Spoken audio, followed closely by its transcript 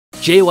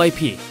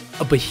JYP,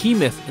 a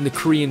behemoth in the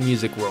Korean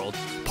music world,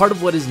 part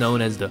of what is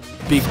known as the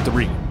Big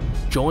Three.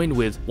 Joined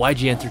with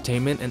YG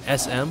Entertainment and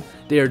SM,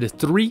 they are the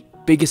three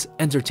biggest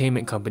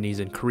entertainment companies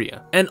in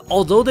Korea. And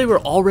although they were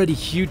already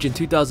huge in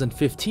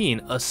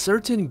 2015, a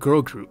certain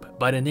girl group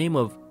by the name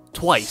of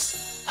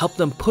TWICE helped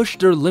them push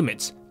their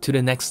limits to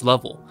the next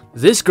level.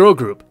 This girl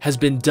group has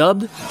been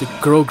dubbed the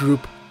Girl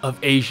Group of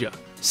Asia,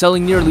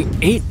 selling nearly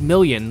 8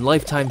 million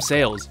lifetime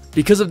sales.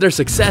 Because of their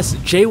success,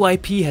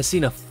 JYP has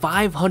seen a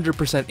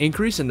 500%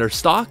 increase in their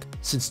stock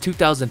since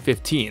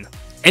 2015.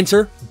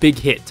 Enter Big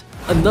Hit,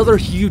 another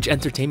huge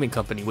entertainment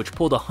company which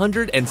pulled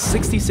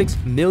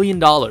 $166 million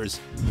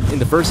in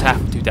the first half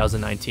of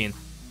 2019.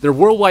 Their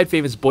worldwide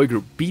famous boy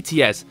group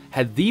BTS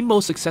had the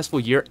most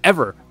successful year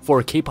ever for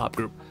a K-pop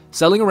group,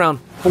 selling around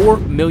 4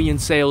 million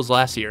sales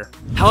last year.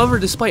 However,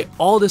 despite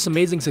all this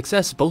amazing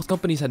success both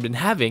companies had been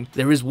having,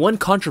 there is one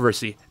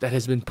controversy that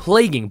has been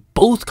plaguing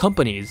both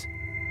companies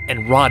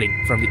and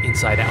rotting from the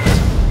inside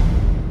out.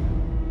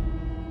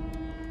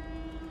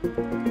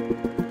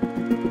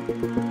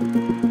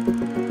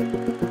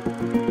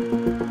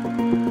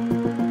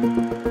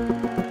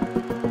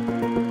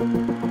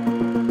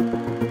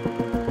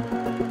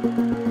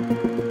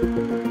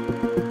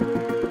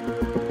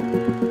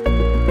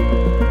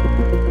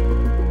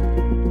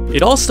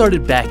 It all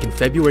started back in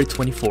February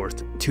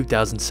 24th,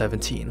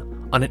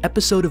 2017, on an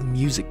episode of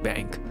Music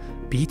Bank.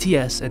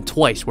 BTS and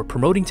TWICE were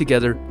promoting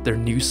together their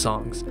new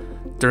songs.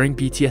 During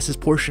BTS's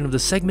portion of the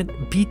segment,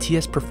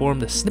 BTS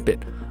performed a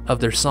snippet of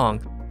their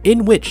song,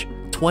 in which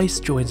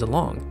TWICE joins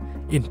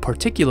along, in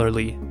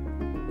particularly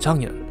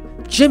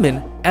Jeongyeon.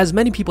 Jimin, as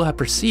many people have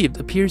perceived,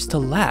 appears to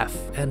laugh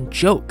and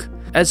joke.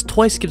 As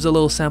TWICE gives a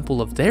little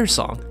sample of their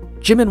song,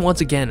 Jimin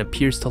once again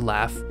appears to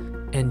laugh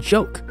and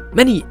joke.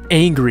 Many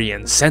angry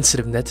and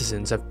sensitive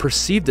netizens have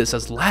perceived this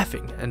as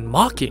laughing and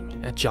mocking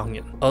at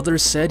Jeongyeon.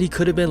 Others said he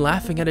could have been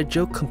laughing at a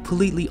joke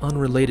completely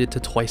unrelated to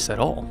TWICE at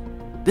all.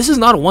 This is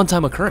not a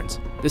one-time occurrence.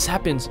 This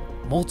happens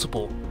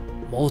multiple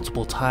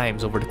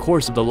times over the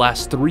course of the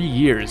last 3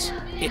 years.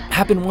 It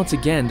happened once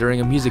again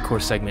during a music core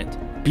segment.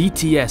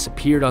 BTS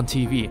appeared on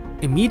TV.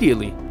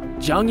 Immediately,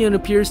 Jeongyeon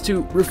appears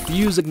to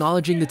refuse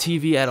acknowledging the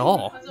TV at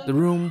all. The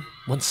room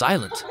went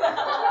silent.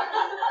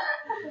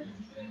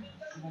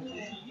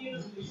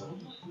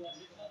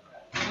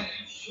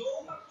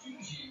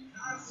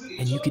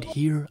 And you could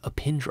hear a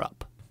pin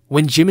drop.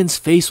 When Jimin's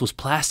face was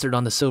plastered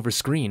on the silver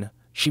screen,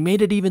 she made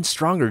it even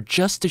stronger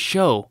just to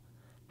show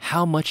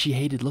how much she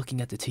hated looking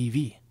at the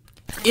TV.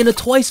 In a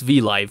TWICE V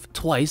Live,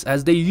 TWICE,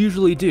 as they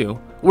usually do,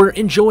 were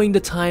enjoying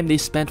the time they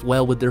spent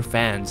well with their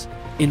fans.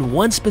 In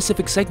one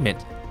specific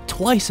segment,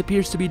 TWICE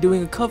appears to be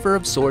doing a cover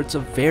of sorts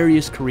of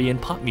various Korean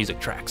pop music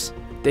tracks.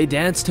 They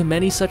danced to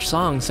many such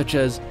songs such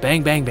as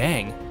Bang Bang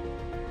Bang.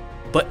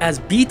 But as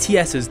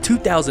BTS's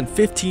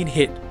 2015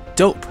 hit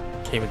Dope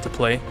came into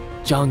play,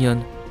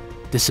 Jeongyeon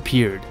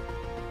disappeared,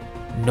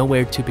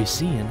 nowhere to be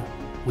seen,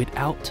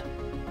 without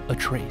a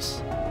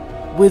trace.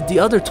 With the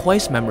other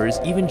TWICE members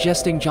even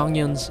jesting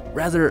Jeongyeon's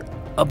rather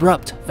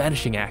abrupt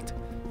vanishing act.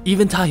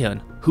 Even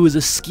Taehyun, who is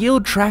a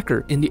skilled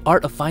tracker in the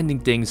art of finding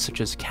things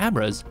such as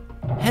cameras,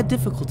 had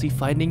difficulty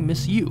finding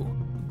Miss Yu.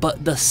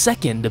 But the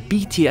second the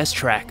BTS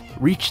track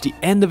reached the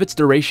end of its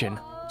duration,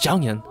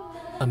 Jeongyeon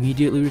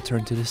immediately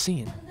returned to the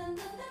scene.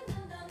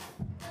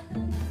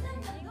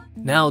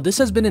 Now, this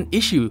has been an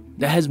issue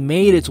that has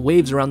made its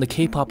waves around the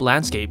K-pop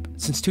landscape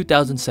since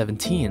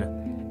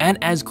 2017,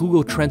 and as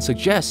Google Trends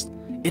suggests,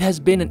 it has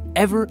been an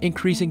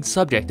ever-increasing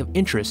subject of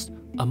interest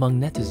among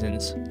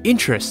netizens.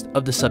 Interest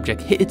of the subject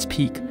hit its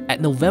peak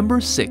at November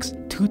 6,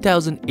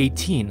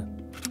 2018.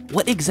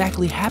 What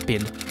exactly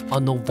happened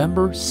on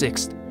November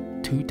 6,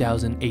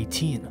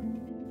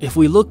 2018? If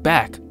we look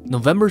back,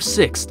 November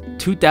 6,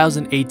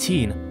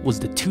 2018 was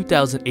the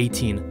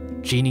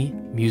 2018 Genie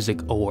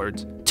Music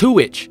Awards, to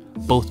which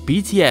both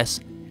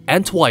BTS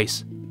and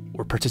TWICE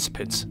were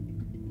participants.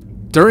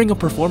 During a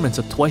performance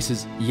of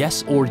TWICE's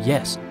Yes or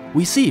Yes,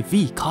 we see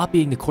V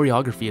copying the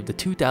choreography of the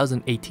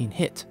 2018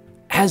 hit.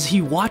 As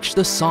he watched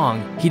the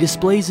song, he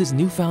displays his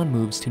newfound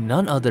moves to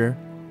none other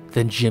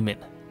than Jimin.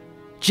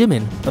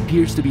 Jimin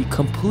appears to be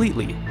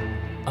completely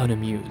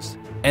unamused,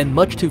 and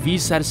much to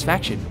V's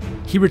satisfaction,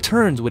 he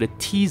returns with a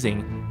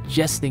teasing,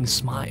 jesting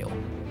smile.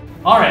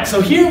 Alright,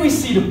 so here we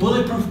see the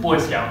Bulletproof Boy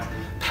Scouts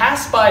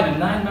pass by the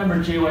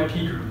 9-member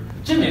JYP group.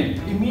 Jimin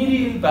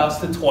immediately bows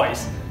to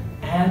TWICE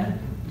and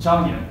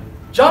Jeongyeon.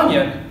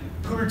 Jeongyeon,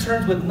 who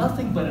returns with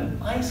nothing but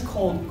an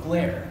ice-cold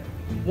glare,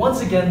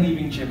 once again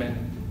leaving Jimin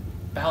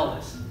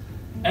bowless.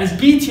 As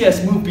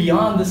BTS move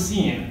beyond the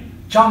scene,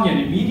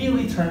 Jeongyeon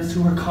immediately turns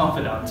to her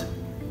confidant,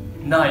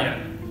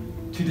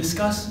 Nayeon, to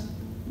discuss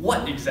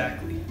what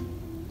exactly.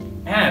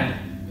 And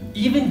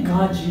even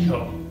God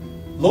Jiho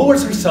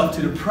lowers herself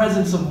to the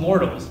presence of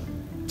mortals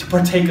to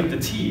partake of the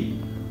tea.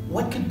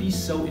 What could be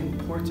so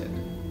important?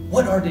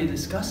 What are they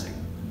discussing?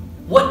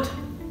 What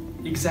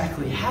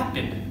exactly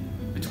happened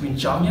between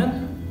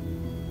Jeongyeon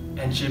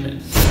and Jimin?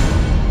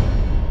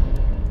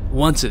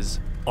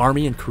 Once's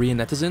ARMY and Korean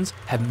netizens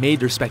have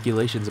made their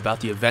speculations about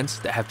the events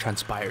that have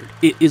transpired.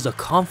 It is a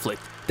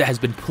conflict that has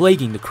been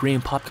plaguing the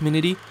Korean pop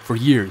community for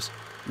years.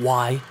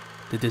 Why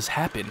did this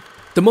happen?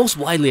 The most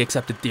widely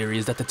accepted theory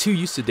is that the two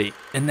used to date,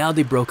 and now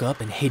they broke up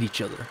and hate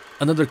each other.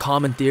 Another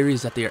common theory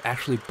is that they are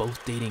actually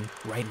both dating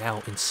right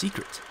now in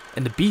secret,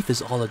 and the beef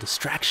is all a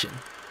distraction,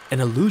 an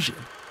illusion,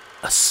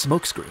 a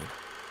smokescreen.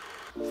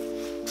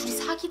 둘이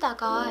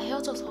사귀다가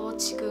헤어져서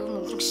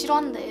지금 엄청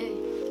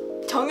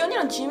싫어한대.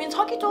 정연이랑 지민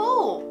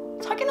사귀죠.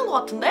 사귀는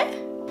것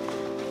같은데?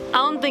 I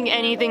don't think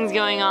anything's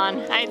going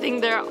on. I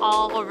think they're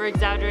all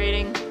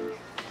over-exaggerating.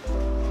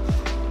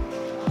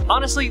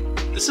 Honestly,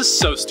 this is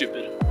so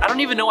stupid. I don't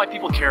even know why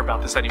people care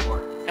about this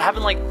anymore. It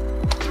happened like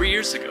 3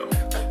 years ago.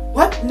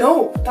 What?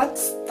 No,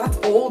 that's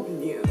old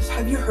news.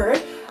 Have you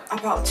heard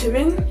about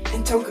Jimin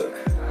and Jungkook?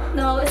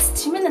 No, it's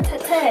Jimin and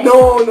Tae.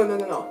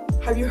 No.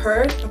 Have you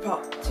heard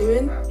about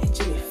Jimin and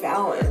Jimmy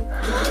Fallon?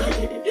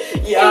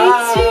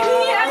 Yeah.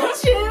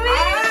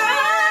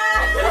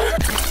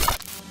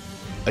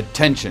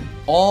 Attention,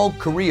 all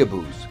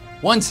Koreaboos,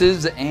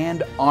 onces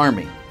and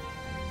army.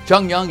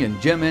 Jeongyeon and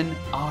Jimin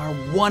are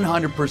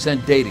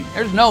 100% dating.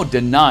 There's no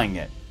denying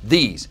it.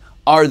 These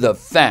are the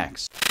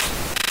facts.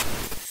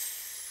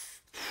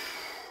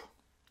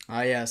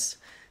 Ah yes,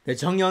 the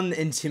Jeongyeon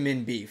and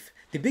Jimin beef.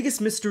 The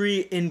biggest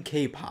mystery in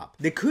K-pop.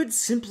 They could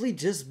simply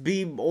just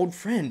be old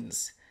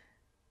friends.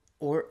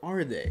 Or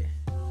are they?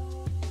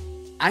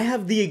 I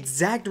have the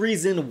exact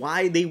reason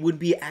why they would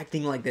be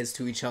acting like this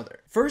to each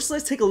other. First,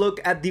 let's take a look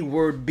at the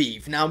word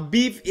beef. Now,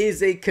 beef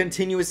is a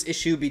continuous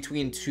issue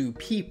between two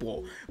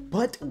people,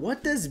 but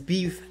what does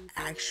beef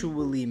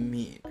actually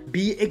mean?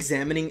 Be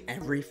examining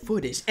every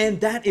footage,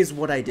 and that is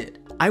what I did.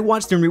 I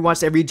watched and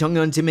rewatched every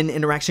Jeongyeon Jimin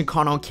interaction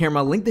caught on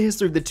camera, linked the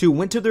history of the two,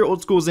 went to their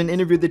old schools and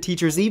interviewed the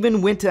teachers,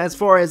 even went as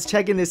far as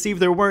checking to see if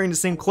they're wearing the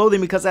same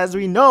clothing, because as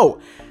we know,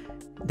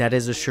 that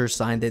is a sure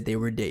sign that they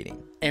were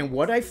dating. And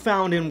what I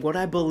found and what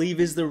I believe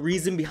is the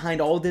reason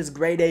behind all this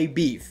grade A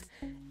beef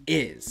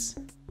is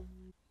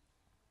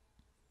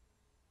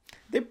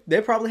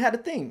they probably had a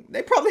thing.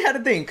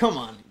 Come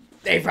on.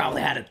 They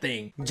probably had a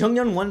thing.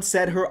 Jeongyeon once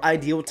said her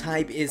ideal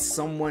type is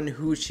someone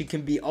who she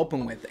can be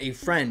open with, a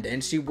friend,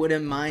 and she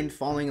wouldn't mind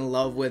falling in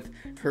love with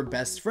her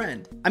best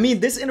friend. I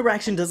mean, this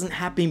interaction doesn't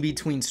happen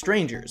between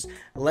strangers.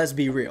 Let's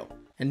be real.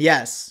 And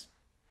yes,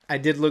 I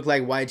did look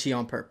like YG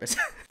on purpose.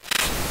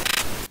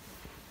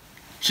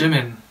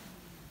 Jimin,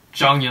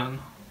 Jeongyeon,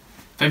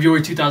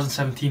 February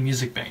 2017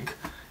 Music Bank,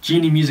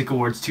 Genie Music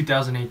Awards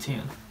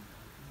 2018.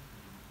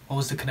 What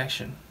was the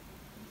connection?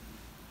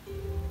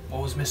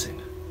 What was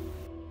missing?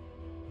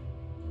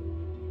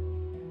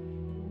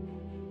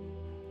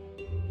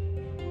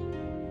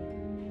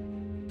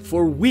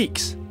 For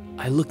weeks,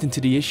 I looked into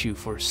the issue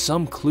for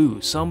some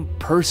clue, some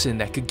person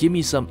that could give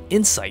me some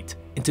insight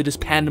into this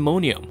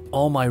pandemonium.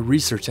 All my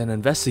research and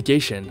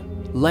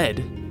investigation led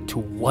to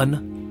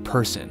one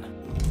person.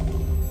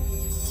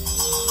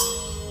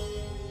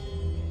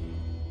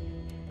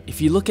 If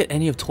you look at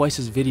any of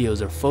Twice's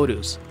videos or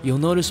photos, you'll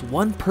notice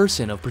one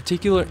person of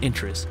particular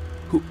interest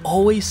who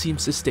always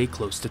seems to stay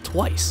close to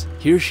Twice.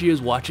 Here she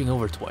is watching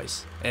over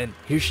Twice, and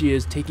here she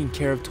is taking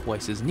care of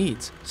Twice's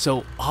needs.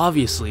 So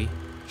obviously,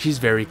 she's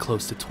very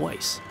close to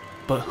Twice.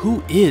 But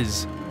who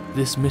is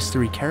this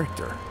mystery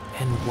character?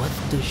 And what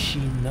does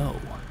she know?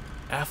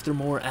 After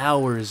more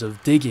hours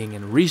of digging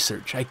and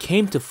research, I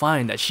came to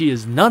find that she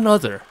is none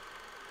other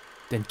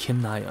than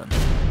Kim Na-yeon,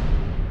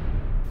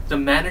 The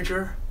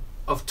manager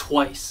of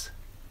Twice,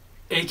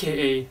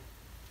 aka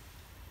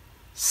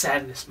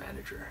Sadness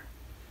Manager.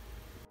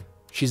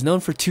 She's known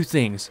for two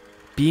things,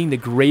 being the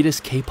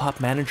greatest K-pop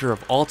manager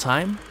of all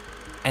time,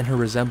 and her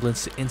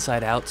resemblance to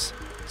Inside Out's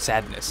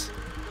Sadness.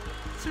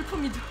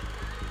 슬픔이다.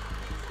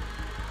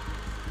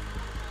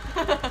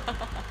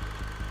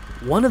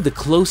 One of the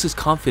closest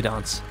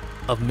confidants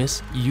of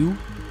Miss Yoo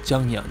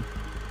Jeongyeon.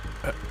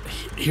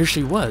 Here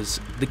she was,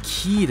 the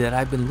key that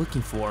I've been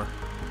looking for.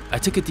 I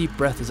took a deep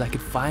breath as I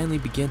could finally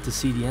begin to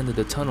see the end of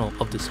the tunnel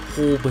of this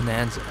whole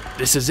bonanza.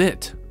 This is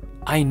it.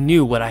 I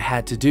knew what I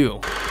had to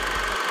do.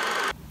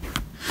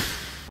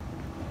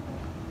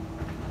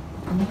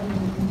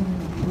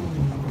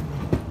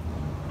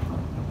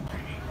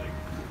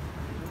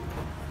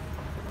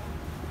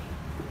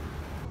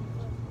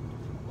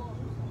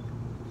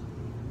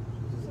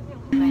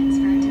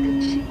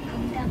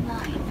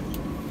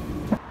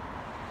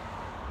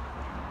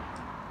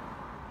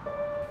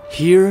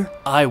 Here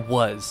I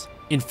was,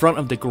 in front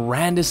of the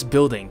grandest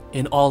building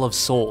in all of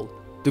Seoul,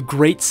 the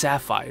Great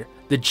Sapphire,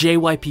 the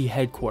JYP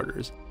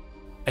headquarters.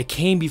 I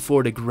came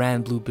before the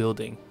Grand Blue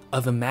Building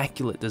of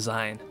immaculate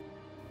design.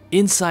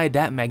 Inside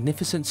that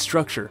magnificent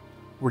structure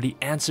were the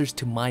answers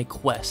to my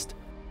quest.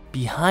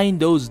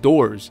 Behind those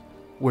doors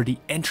were the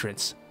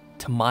entrance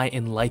to my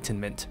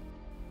enlightenment.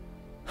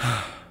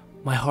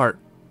 My heart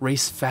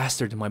raced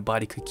faster than my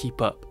body could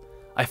keep up.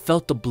 I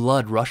felt the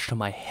blood rush to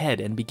my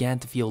head and began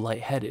to feel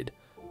lightheaded.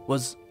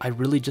 Was I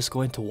really just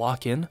going to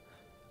walk in?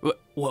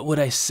 What would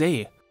I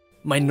say?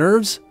 My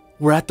nerves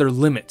were at their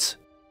limits.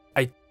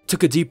 I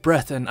took a deep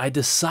breath and I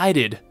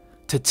decided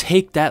to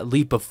take that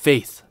leap of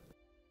faith.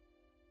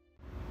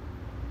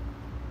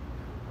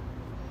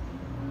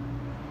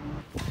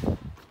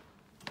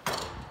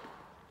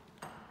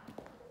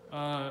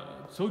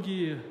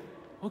 저기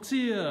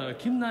혹시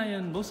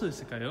김나연 로스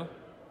있을까요?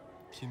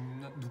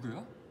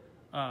 누구요?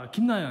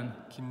 김나연.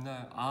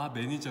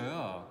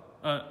 매니저요?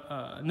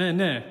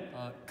 네네.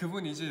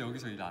 그분 이제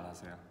여기서 일 안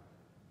하세요.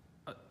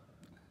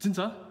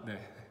 진짜?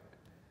 네.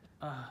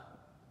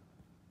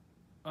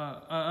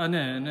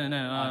 네네네.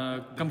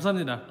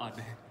 감사합니다.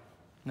 네.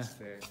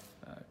 네.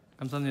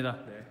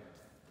 감사합니다. 네.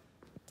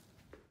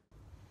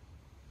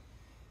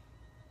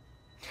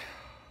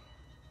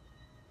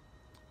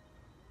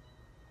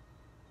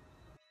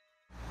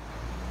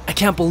 I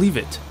can't believe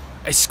it.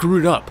 I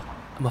screwed up.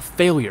 I'm a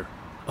failure,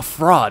 a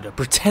fraud, a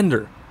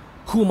pretender.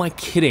 Who am I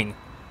kidding?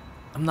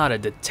 I'm not a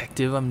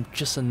detective, I'm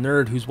just a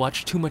nerd who's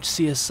watched too much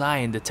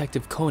CSI and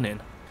Detective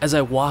Conan. As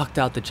I walked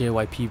out the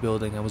JYP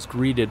building, I was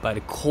greeted by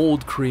the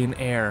cold Korean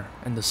air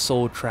and the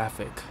Seoul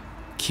traffic.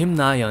 Kim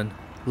Na-yeon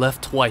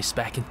left twice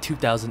back in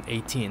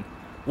 2018.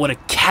 What a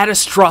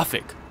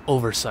catastrophic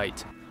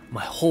oversight.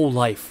 My whole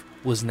life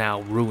was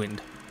now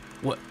ruined.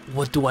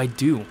 What do I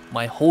do?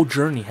 My whole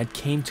journey had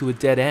came to a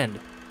dead end,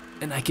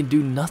 and I can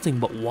do nothing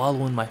but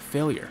wallow in my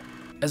failure.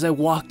 As I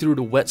walked through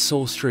the wet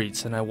Seoul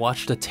streets and I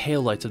watched the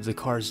taillights of the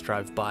cars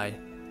drive by,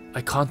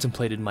 I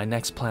contemplated my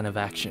next plan of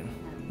action.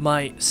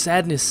 My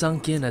sadness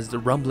sunk in as the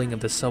rumbling of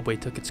the subway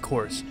took its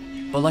course,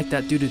 but like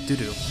that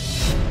doo-doo-doo-doo,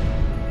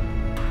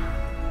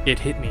 it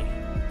hit me.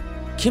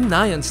 Kim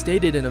Na-yeon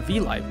stated in a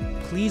V-Live,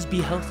 "Please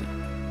be healthy.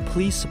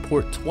 Please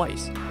support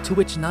Twice," to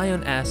which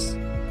Na-yeon asks,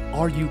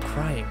 "Are you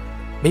crying?"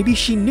 Maybe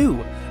she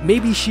knew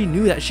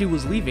that she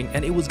was leaving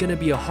and it was gonna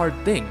be a hard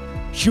thing.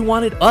 She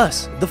wanted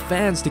us, the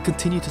fans, to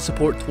continue to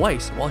support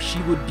Twice while she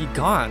would be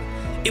gone.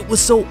 It was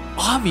so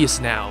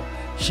obvious now.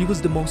 She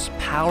was the most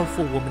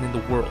powerful woman in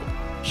the world.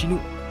 She knew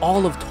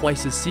all of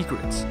Twice's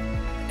secrets.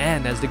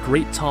 And as the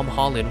great Tom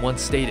Holland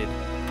once stated,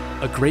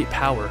 a great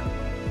power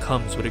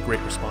comes with a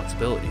great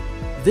responsibility.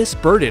 This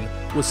burden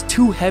was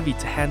too heavy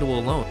to handle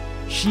alone.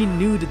 She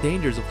knew the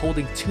dangers of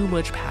holding too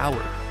much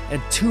power and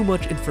too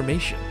much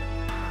information.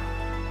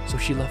 So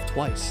she left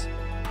Twice.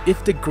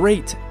 If the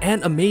great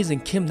and amazing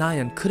Kim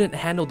Na-yeon couldn't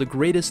handle the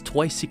greatest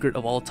Twice secret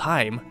of all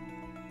time,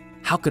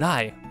 how could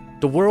I?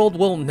 The world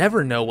will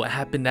never know what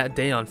happened that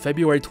day on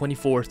February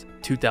 24th,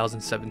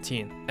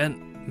 2017. And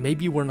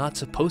maybe we're not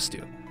supposed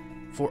to,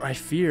 for I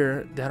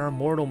fear that our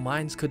mortal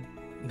minds could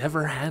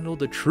never handle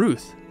the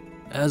truth.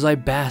 As I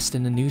basked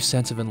in a new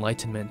sense of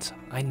enlightenment,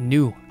 I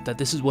knew that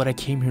this is what I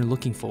came here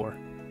looking for.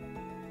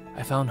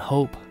 I found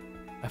hope,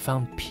 I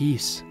found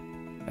peace,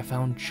 I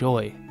found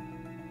joy,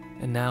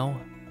 and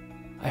now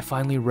I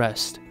finally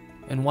rest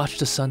and watch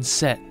the sun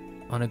set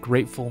on a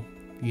grateful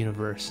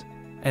universe.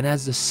 And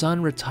as the sun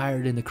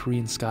retired in the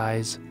Korean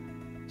skies,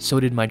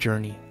 so did my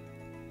journey.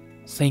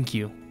 Thank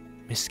you,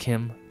 Miss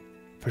Kim,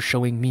 for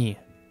showing me,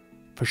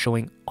 for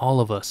showing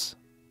all of us,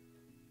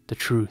 the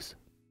truth.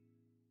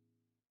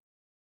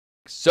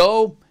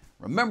 So,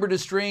 remember to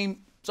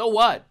stream, so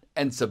what?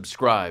 And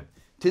subscribe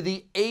to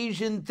The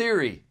Asian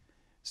Theory.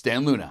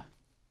 Stan Luna.